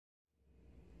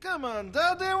Come on,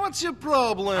 Daddy, what's your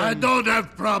problem? I don't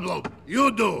have problem.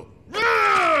 You do. Don't be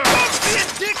a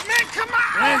dick, man, come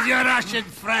on! Where's your Russian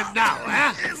friend now,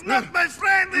 huh? He's not my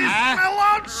friend, he's my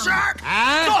loan shark!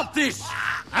 Huh? Stop this!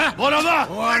 Huh? Whatever!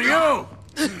 Who are you?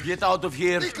 Get out of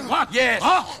here. What? Yes.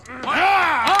 My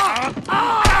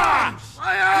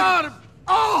arm!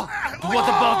 Oh! What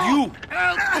about you?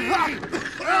 Help me!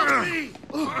 Help me!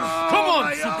 Come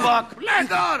on, Tupac.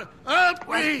 Leonard! Help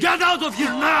me! Get out of here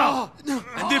now!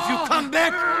 And if you come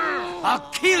back, I'll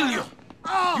kill you.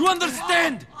 You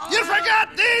understand? You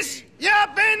forgot this, you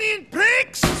Albanian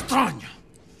pricks? Strong.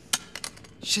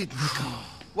 Shit, Niko.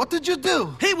 What did you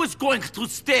do? He was going to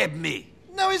stab me.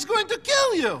 Now he's going to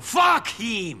kill you. Fuck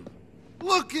him.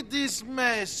 Look at this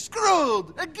mess.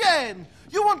 Screwed. Again.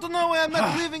 You want to know why I'm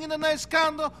not living in a nice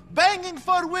condo, banging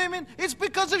for women? It's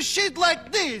because of shit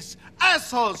like this.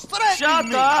 Assholes threatening Shut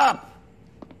me. up.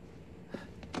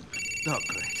 Oh,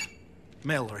 great.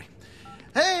 Mallorie.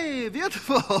 Hey,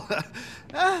 beautiful.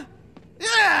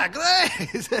 Yeah,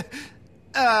 great.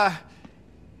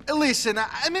 Listen,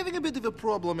 I'm having a bit of a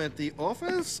problem at the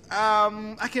office.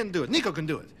 I can't do it. Niko can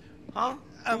do it. Huh?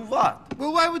 What?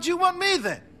 Well, why would you want me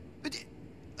then?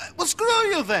 Well, screw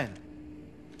you then.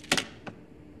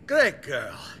 Great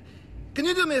girl. Can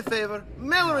you do me a favor?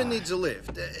 Mallorie needs a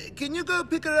lift. Can you go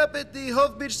pick her up at the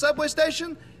Hove Beach subway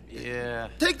station? Yeah.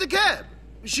 Take the cab.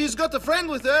 She's got a friend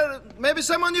with her. Maybe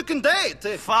someone you can date.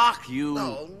 Fuck you.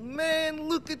 Oh, man,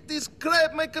 look at this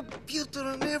crap. My computer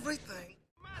and everything.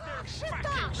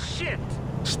 Shit.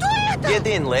 Get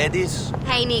in, ladies.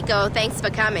 Hey, Niko, thanks for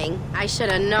coming. I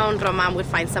should have known Roman would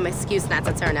find some excuse not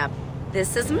to turn up.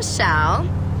 This is Michelle.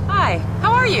 Hi,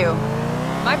 how are you?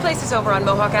 My place is over on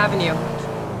Mohawk Avenue.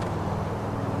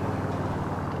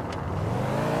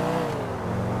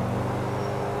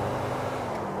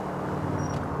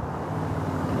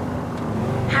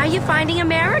 How you finding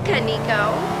America,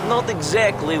 Niko? Not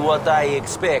exactly what I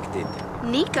expected.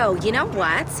 Niko, you know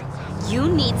what? You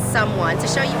need someone to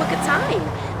show you a good time.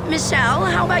 Michelle,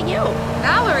 how about you?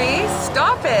 Mallorie,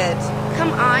 stop it!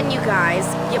 Come on, you guys.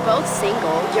 You're both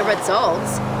single. You're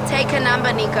adults. Take a number,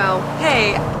 Niko.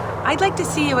 Hey, I'd like to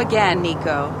see you again,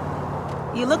 Niko.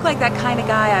 You look like that kind of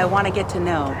guy I want to get to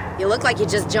know. You look like you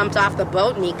just jumped off the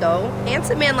boat, Niko.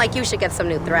 Handsome man like you should get some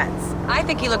new threats. I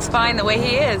think he looks fine the way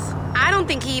he is. I don't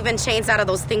think he even changed out of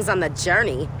those things on the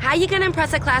journey. How you gonna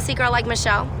impress a classy girl like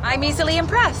Michelle? I'm easily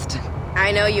impressed.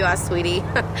 I know you are, sweetie.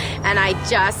 And I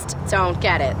just don't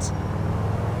get it.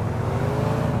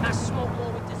 I smoke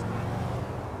more with this.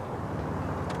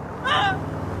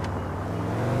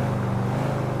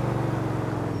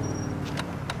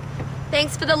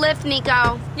 Thanks for the lift,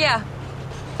 Niko. Yeah,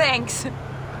 thanks.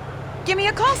 Give me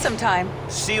a call sometime.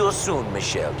 See you soon,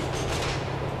 Michelle.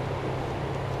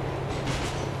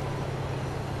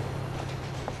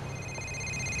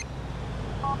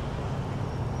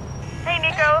 Hey,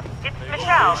 Niko, it's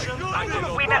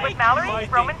Michelle. We met with Mallorie,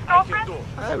 Roman's girlfriend.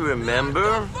 I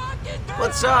remember.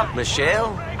 What's up,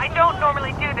 Michelle? I don't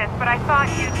normally do this, but I thought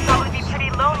you'd probably be pretty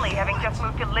lonely having just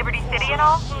moved to Liberty City and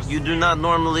all. You do not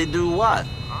normally do what?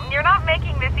 You're not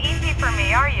making this easy for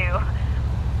me, are you?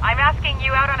 I'm asking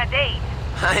you out on a date.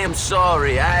 I am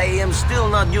sorry. I am still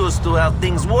not used to how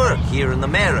things work here in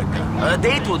America. A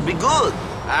date would be good.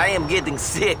 I am getting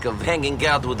sick of hanging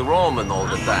out with Roman all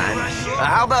the time.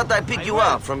 How about I pick you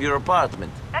up from your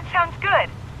apartment? That sounds good.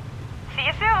 See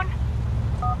you soon.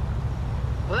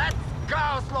 Let's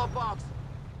go, Slowpox.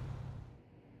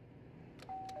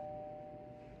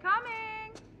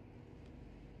 Coming!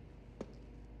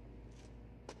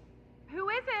 Who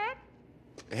is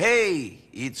it? Hey,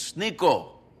 it's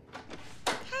Niko.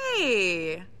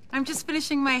 Hey, I'm just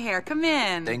finishing my hair. Come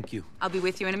in. Thank you. I'll be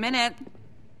with you in a minute.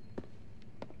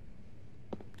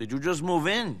 Did you just move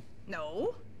in?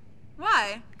 No.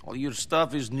 Why? All your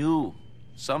stuff is new.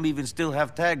 Some even still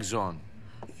have tags on.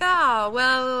 Yeah,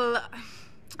 well,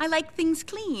 I like things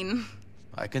clean.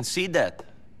 I can see that.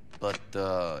 But,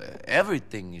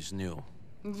 everything is new.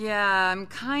 Yeah, I'm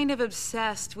kind of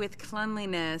obsessed with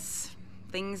cleanliness.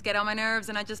 Things get on my nerves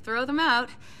and I just throw them out.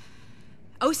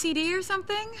 OCD or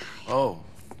something? Oh,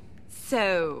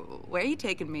 So, where are you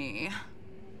taking me?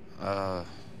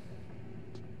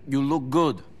 you look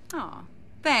good. Oh,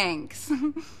 thanks.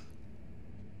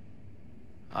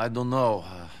 I don't know.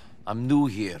 I'm new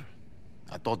here.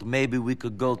 I thought maybe we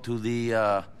could go to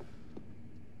the,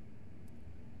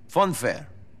 fun fair.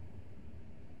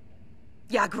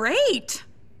 Yeah, great!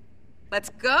 Let's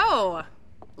go!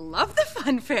 Love the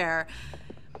fun fair.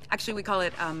 Actually, we call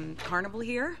it, carnival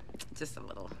here. Just a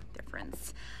little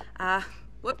difference.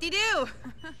 Whoop-de-doo!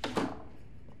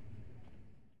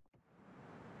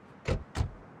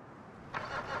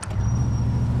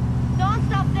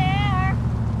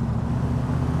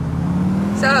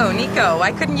 So, Niko,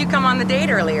 why couldn't you come on the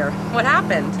date earlier? What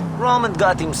happened? Roman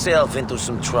got himself into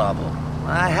some trouble.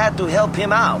 I had to help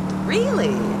him out.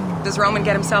 Really? Does Roman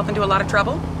get himself into a lot of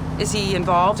trouble? Is he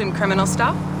involved in criminal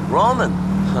stuff? Roman?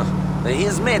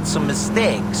 He's made some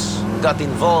mistakes. Got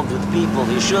involved with people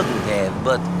he shouldn't have,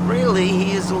 but really,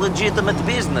 he is a legitimate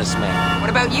businessman. What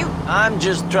about you? I'm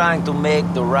just trying to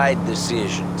make the right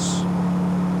decisions.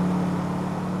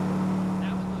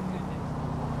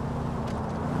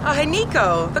 Oh, hey,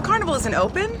 Niko, the carnival isn't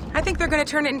open. I think they're gonna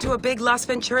turn it into a big Las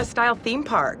Venturas-style theme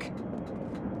park.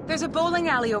 There's a bowling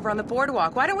alley over on the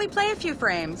boardwalk. Why don't we play a few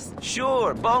frames?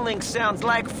 Sure, bowling sounds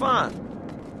like fun.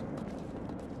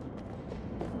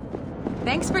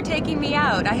 Thanks for taking me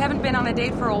out. I haven't been on a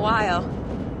date for a while.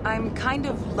 I'm kind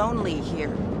of lonely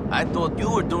here. I thought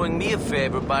you were doing me a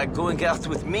favor by going out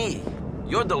with me.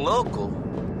 You're the local.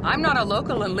 I'm not a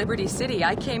local in Liberty City.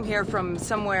 I came here from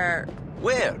somewhere...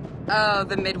 Where? Oh,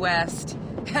 the Midwest.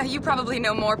 You probably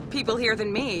know more people here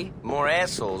than me. More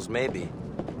assholes, maybe.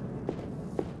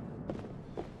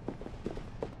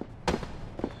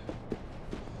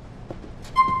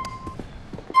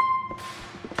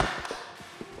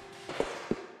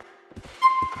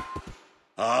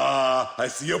 Ah, I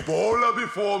see a bowler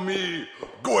before me.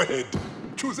 Go ahead,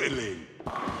 choose a lane.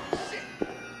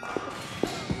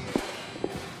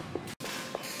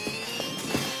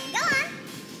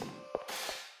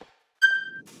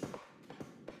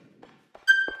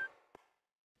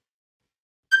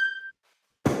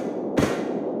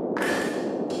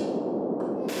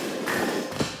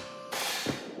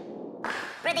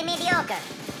 Pretty mediocre.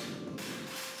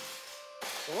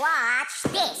 Watch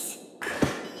this.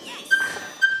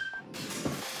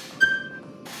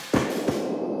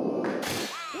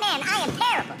 Man, I am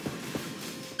terrible.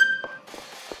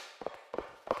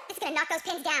 It's gonna knock those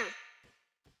pins down.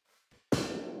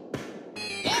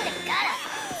 In the gutter.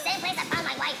 Same place I found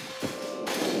my wife.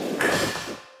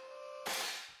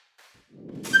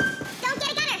 Don't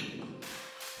get a gunner.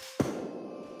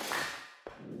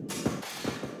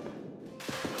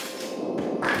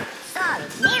 Sorry,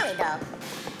 nearly though.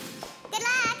 Good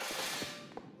luck.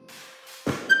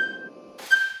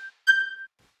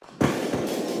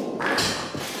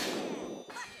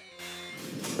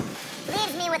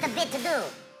 Leaves me with a bit to do.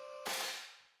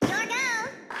 Your go.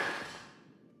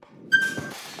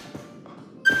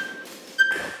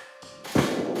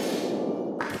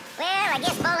 Well, I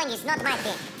guess bowling is not my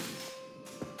thing.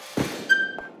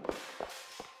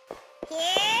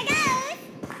 Here goes.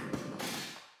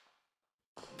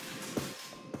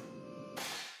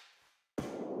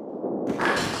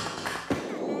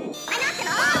 I knocked them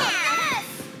all down.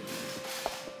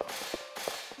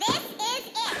 This is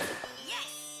it.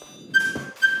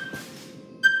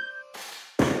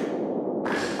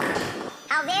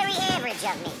 How very average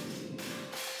of me.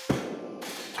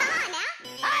 Come on now.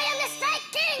 I am the strike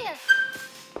king.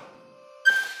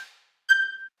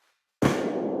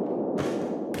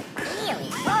 Really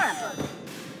horrible.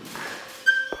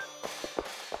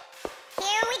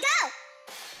 Here we go.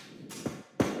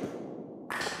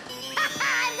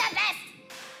 I'm the best.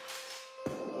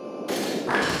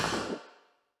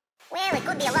 Well, it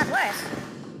could be a lot worse.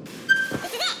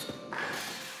 This is it.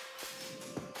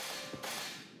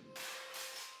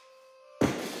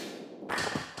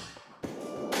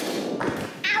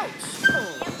 Ouch!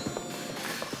 Ooh.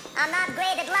 I'm not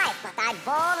great at life, but I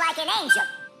bowl like an angel.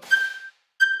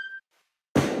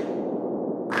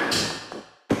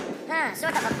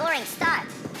 Sort of a boring start.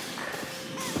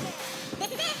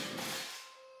 This is it.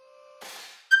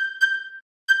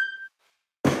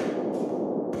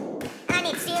 I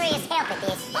need serious help at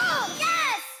this. Oh,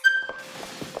 yes!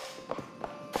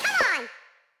 Come on!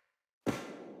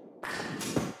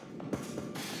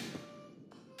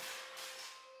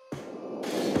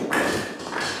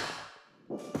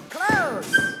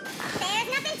 Close. There's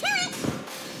nothing to it.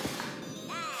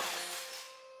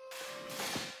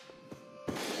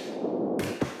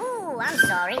 Ooh, I'm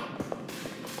sorry.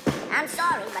 I'm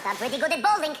sorry, but I'm pretty good at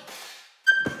bowling.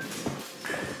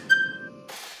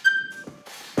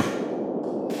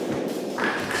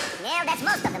 Well, that's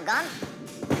most of them gone.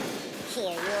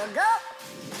 Here you go.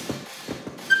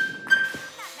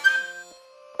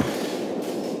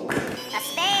 A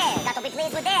spare. Got to be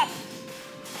pleased with that.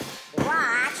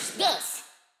 Watch this.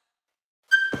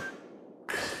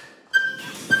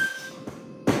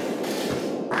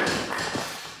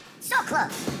 So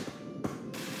close.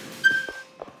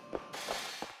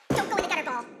 Don't go in the gutter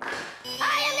ball.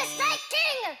 I am the strike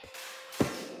king.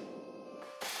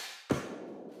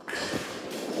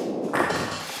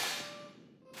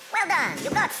 Well done. You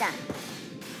got some.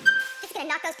 Just gonna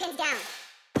knock those pins down.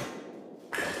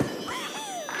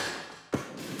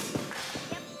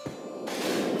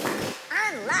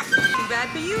 luck. Too bad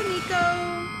for you,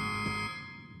 Niko.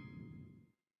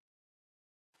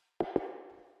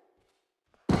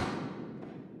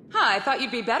 Huh, I thought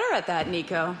you'd be better at that,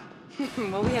 Niko.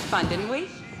 Well, we had fun, didn't we?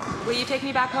 Will you take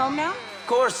me back home now? Of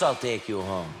course I'll take you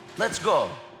home. Let's go.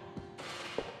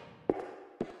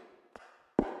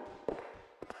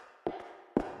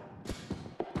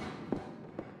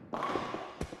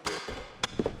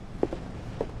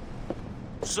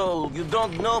 So, you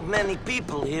don't know many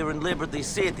people here in Liberty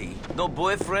City? No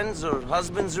boyfriends or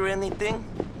husbands or anything?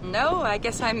 No, I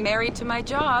guess I'm married to my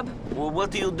job. Well,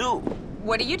 what do you do?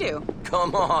 What do you do?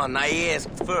 Come on, I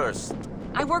asked first.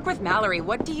 I work with Mallorie.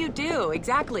 What do you do,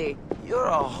 exactly? You're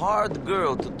a hard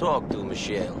girl to talk to,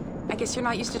 Michelle. I guess you're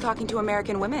not used to talking to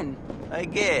American women. I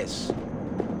guess.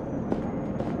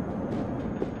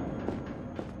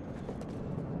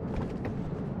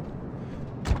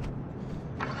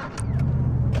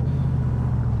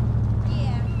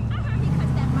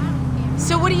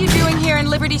 So what are you doing here in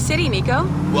Liberty City, Niko?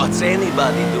 What's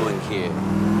anybody doing here?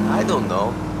 I don't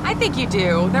know. I think you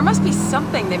do. There must be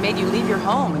something that made you leave your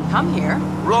home and come here.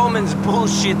 Roman's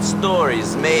bullshit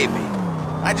stories, maybe.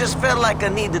 I just felt like I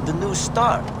needed a new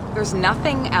start. There's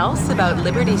nothing else about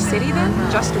Liberty City then?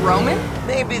 Just Roman?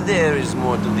 Maybe there is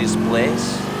more to this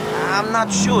place. I'm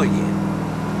not sure yet.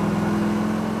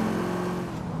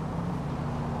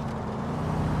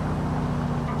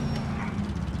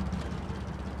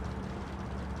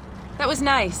 That was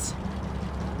nice.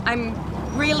 I'm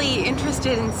really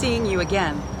interested in seeing you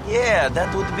again. Yeah,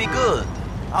 that would be good.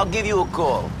 I'll give you a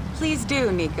call. Please do,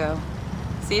 Niko.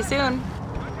 See you soon.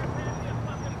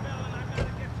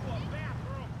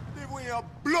 Even your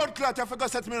blood clot, I forgot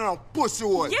to set me on a pussy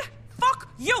hole. Yeah, fuck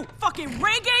you, fucking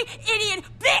reggae idiot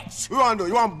bitch! Rondo,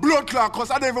 you want blood clot,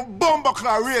 cause I don't even bumble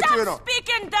clot rate you, you know. Stop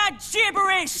speaking that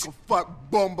gibberish! You fat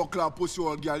bumble clot pussy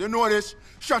hole girl, you know this?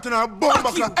 Shot in a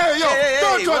bumble clot. Hey, yo, Hey,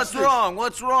 don't touch what's this. wrong?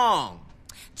 What's wrong?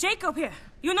 Jacob here.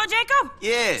 You know Jacob?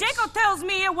 Yes. Jacob tells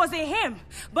me it wasn't him,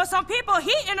 but some people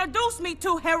he introduced me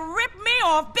to have ripped me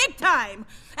off big time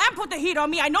and put the heat on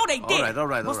me. I know they did. All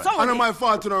right. But I someone And did. my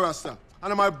fault, you know, Rasta.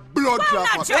 And my blood Well, clot. not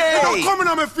fault. just- Hey. Don't come in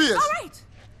on my face. All right.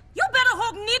 You better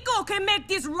hope Niko can make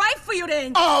this right for you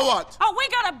then. Oh, what? Oh, we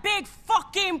got a big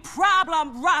fucking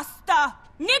problem, Rasta.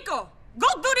 Niko, go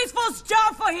do this first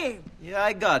job for him. Yeah,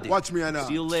 I got it. Watch me now.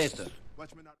 See you later.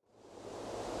 Watch me now.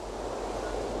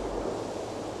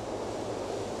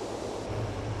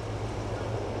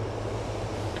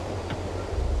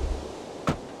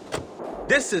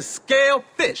 This is scale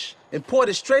fish,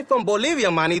 imported straight from Bolivia,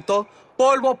 manito.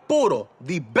 Polvo puro,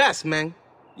 the best, man.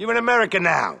 You're in America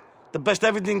now. The best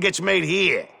everything gets made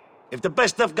here. If the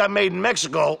best stuff got made in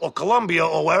Mexico or Colombia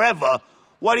or wherever,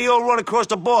 why do you all run across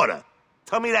the border?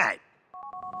 Tell me that.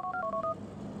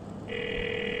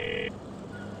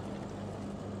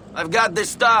 I've got this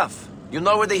stuff. You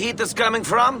know where the heat is coming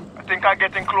from? I think I'm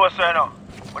getting closer now.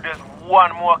 But there's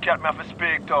one more cat me have to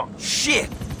speak to. Shit!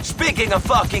 Speaking of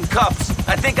fucking cups,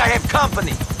 I think I have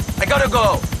company. I gotta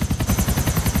go.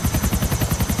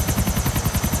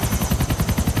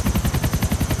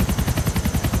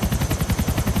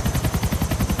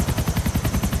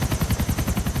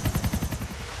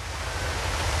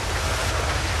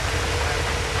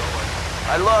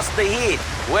 I lost the heat.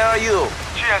 Where are you?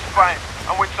 Cheers, pint.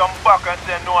 I'm with some buck and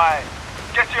say no I.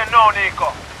 Get here now,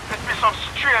 Niko. Let's be some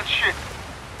strange shit.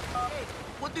 Hey,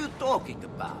 what are you talking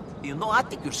about? You know, I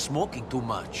think you're smoking too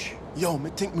much. Yo, me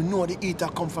think me know the eater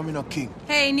come from in a king.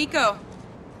 Hey, Niko.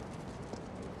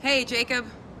 Hey, Jacob.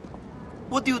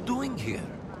 What are you doing here?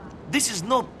 This is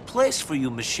no place for you,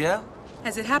 Michelle.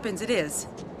 As it happens, it is.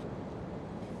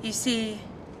 You see,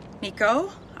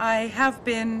 Niko, I have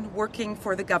been working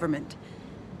for the government.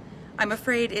 I'm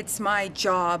afraid it's my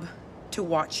job to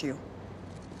watch you.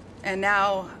 And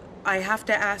now I have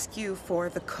to ask you for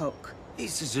the coke.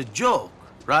 This is a joke,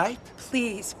 right?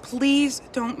 Please, please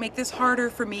don't make this harder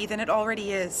for me than it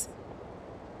already is.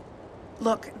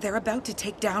 Look, they're about to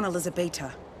take down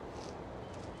Elizabeta.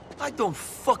 I don't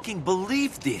fucking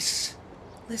believe this.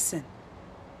 Listen,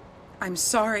 I'm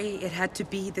sorry it had to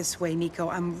be this way,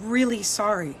 Niko. I'm really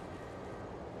sorry.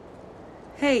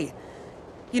 Hey,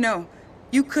 you know,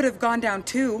 you could have gone down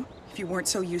too if you weren't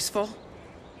so useful.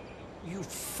 You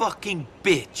fucking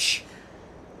bitch.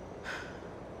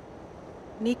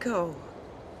 Niko.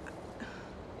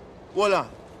 Hold on.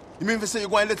 You mean to say you're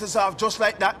going to let us off just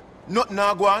like that? Nothing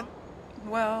now go on?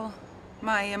 Well,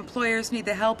 my employers need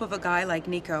the help of a guy like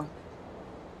Niko.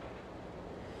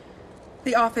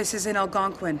 The office is in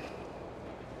Algonquin.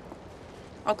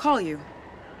 I'll call you.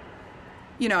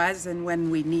 You know, as and when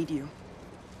we need you.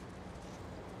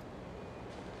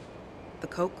 The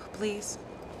coke, please.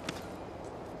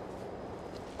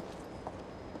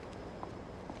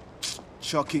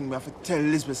 shocking me. I have to tell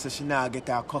Elizabeth so she now get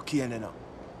our cocaine in her.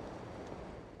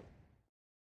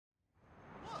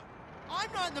 Look,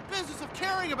 I'm not in the business of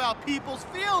caring about people's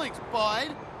feelings,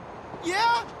 bud.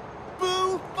 Yeah?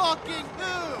 Boo fucking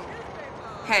who?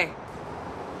 Hey.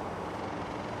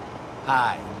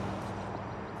 Hi.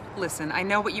 Listen, I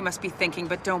know what you must be thinking,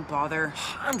 but don't bother.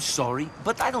 I'm sorry,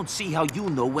 but I don't see how you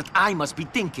know what I must be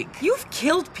thinking. You've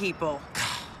killed people.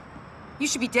 You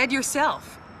should be dead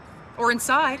yourself. Or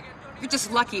inside. You're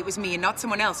just lucky it was me and not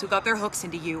someone else who got their hooks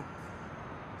into you.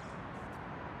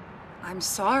 I'm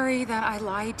sorry that I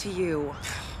lied to you.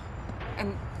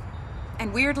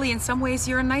 And weirdly, in some ways,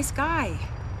 you're a nice guy.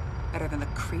 Better than the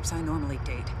creeps I normally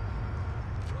date.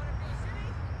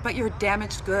 But you're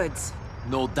damaged goods.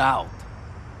 No doubt.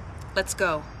 Let's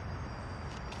go.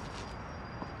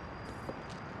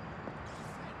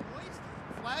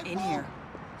 In here.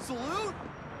 Salute?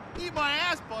 Eat my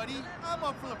ass, buddy. I'm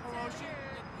up for the promotion,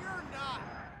 and you're not.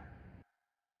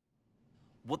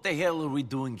 What the hell are we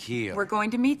doing here? We're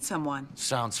going to meet someone.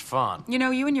 Sounds fun. You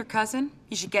know, you and your cousin,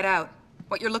 you should get out.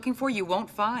 What you're looking for, you won't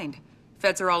find.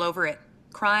 Feds are all over it.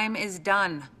 Crime is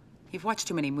done. You've watched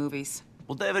too many movies.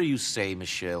 Whatever you say,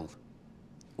 Michelle.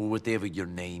 Or whatever your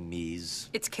name is.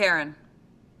 It's Karen.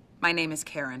 My name is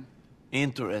Karen.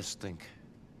 Interesting.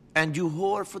 And you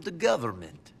whore for the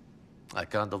government. I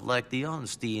kind of like the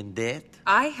honesty in that.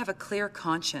 I have a clear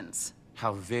conscience.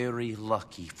 How very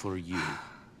lucky for you.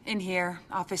 In here,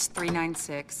 office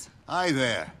 396. Hi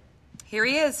there. Here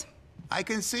he is. I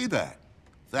can see that.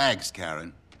 Thanks,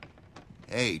 Karen.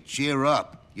 Hey, cheer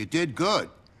up. You did good.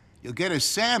 You'll get a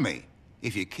Sammy,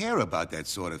 if you care about that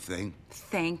sort of thing.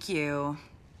 Thank you.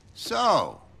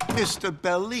 So, Mr.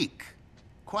 Belik.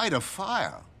 Quite a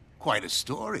file. Quite a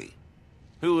story.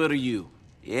 Who are you?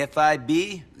 FIB?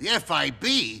 The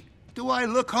FIB? Do I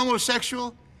look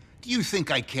homosexual? Do you think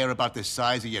I care about the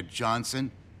size of your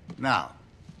Johnson? Now,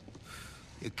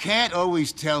 you can't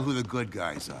always tell who the good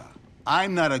guys are.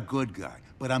 I'm not a good guy,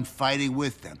 but I'm fighting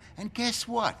with them. And guess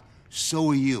what?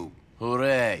 So are you.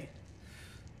 Hooray.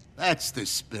 That's the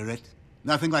spirit.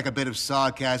 Nothing like a bit of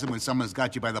sarcasm when someone's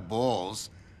got you by the balls.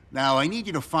 Now, I need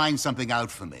you to find something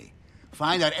out for me.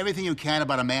 Find out everything you can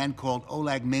about a man called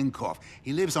Oleg Minkov.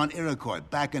 He lives on Iroquois,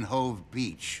 back in Hove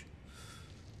Beach.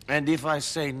 And if I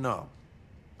say no?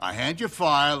 I hand your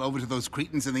file over to those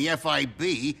cretins in the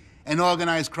FIB, and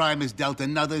organized crime has dealt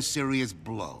another serious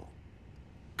blow.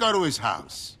 Go to his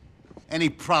house. Any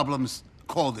problems,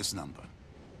 call this number.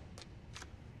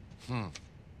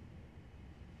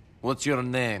 What's your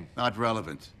name? Not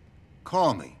relevant.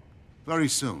 Call me. Very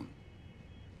soon.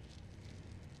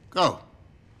 Go.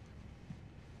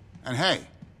 And hey,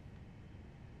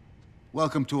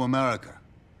 welcome to America.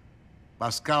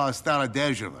 Baskala Stara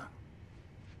Dejeva.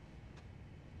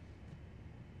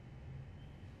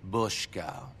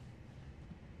 Bushkow.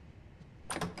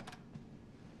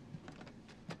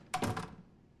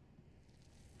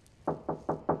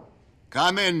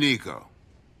 Come in, Niko.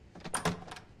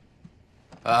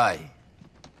 Aye.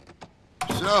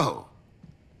 So,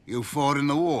 you fought in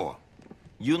the war?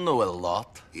 You know a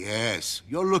lot. Yes,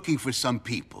 you're looking for some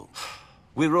people.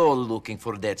 We're all looking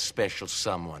for that special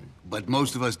someone. But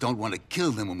most of us don't want to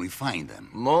kill them when we find them.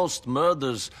 Most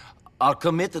murders are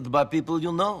committed by people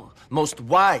you know. Most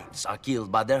wives are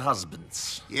killed by their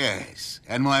husbands. Yes,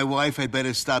 and my wife had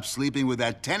better stop sleeping with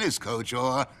that tennis coach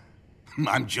or...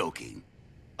 I'm joking.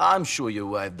 I'm sure your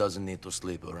wife doesn't need to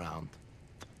sleep around.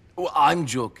 Well, I'm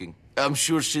joking. I'm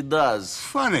sure she does.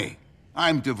 Funny.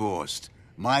 I'm divorced.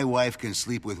 My wife can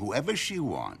sleep with whoever she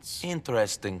wants.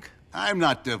 Interesting. I'm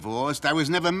not divorced. I was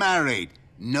never married.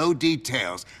 No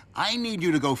details. I need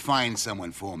you to go find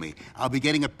someone for me. I'll be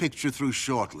getting a picture through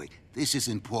shortly. This is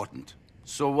important.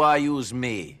 So why use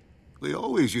me? We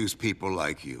always use people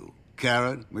like you.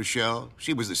 Karen, Michelle,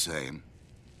 she was the same.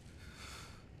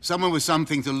 Someone with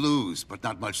something to lose, but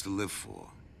not much to live for.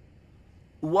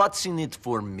 What's in it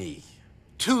for me?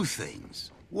 Two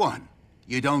things. One,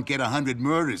 you don't get 100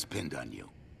 murders pinned on you.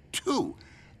 Two,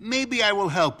 maybe I will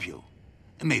help you.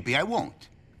 And maybe I won't.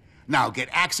 Now get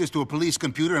access to a police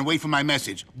computer and wait for my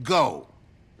message. Go!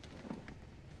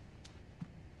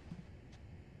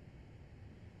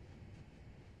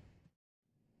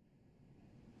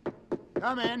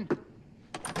 Come in.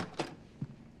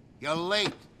 You're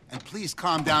late. And please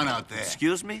calm down out there.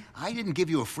 Excuse me? I didn't give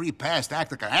you a free pass to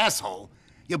act like an asshole.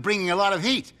 You're bringing a lot of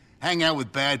heat. Hanging out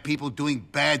with bad people, doing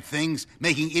bad things,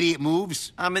 making idiot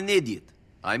moves. I'm an idiot.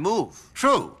 I move.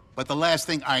 True, but the last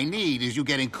thing I need is you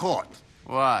getting caught.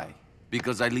 Why?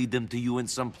 Because I lead them to you in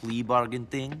some plea bargain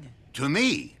thing? To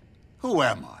me? Who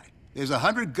am I? There's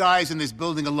 100 guys in this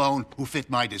building alone who fit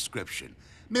my description.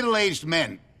 Middle-aged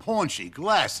men, paunchy,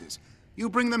 glasses. You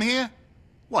bring them here?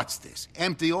 What's this?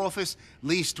 Empty office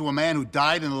leased to a man who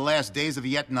died in the last days of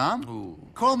Vietnam? Ooh.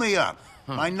 Call me up.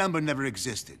 My number never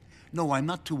existed. No, I'm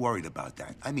not too worried about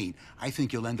that. I mean, I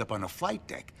think you'll end up on a flight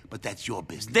deck, but that's your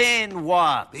business. Then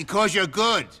what? Because you're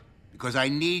good. Because I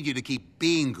need you to keep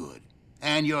being good.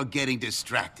 And you're getting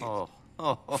distracted.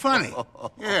 Funny.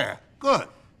 Yeah, good.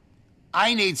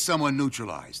 I need someone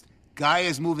neutralized. Guy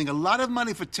is moving a lot of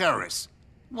money for terrorists.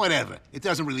 Whatever. It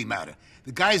doesn't really matter.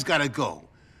 The guy's gotta go.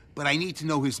 But I need to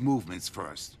know his movements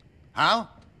first. How?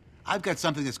 I've got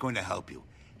something that's going to help you.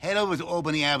 Head over to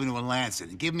Albany Avenue in Lansing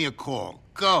and give me a call.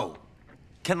 Go.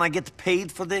 Can I get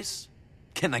paid for this?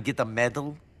 Can I get a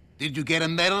medal? Did you get a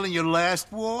medal in your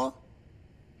last war?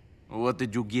 What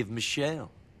did you give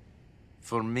Michelle?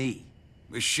 For me?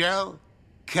 Michelle?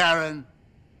 Karen?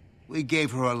 We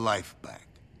gave her her life back.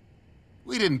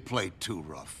 We didn't play too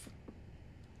rough.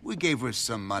 We gave her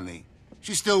some money.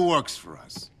 She still works for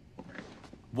us.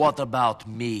 What about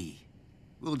me?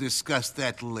 We'll discuss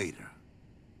that later.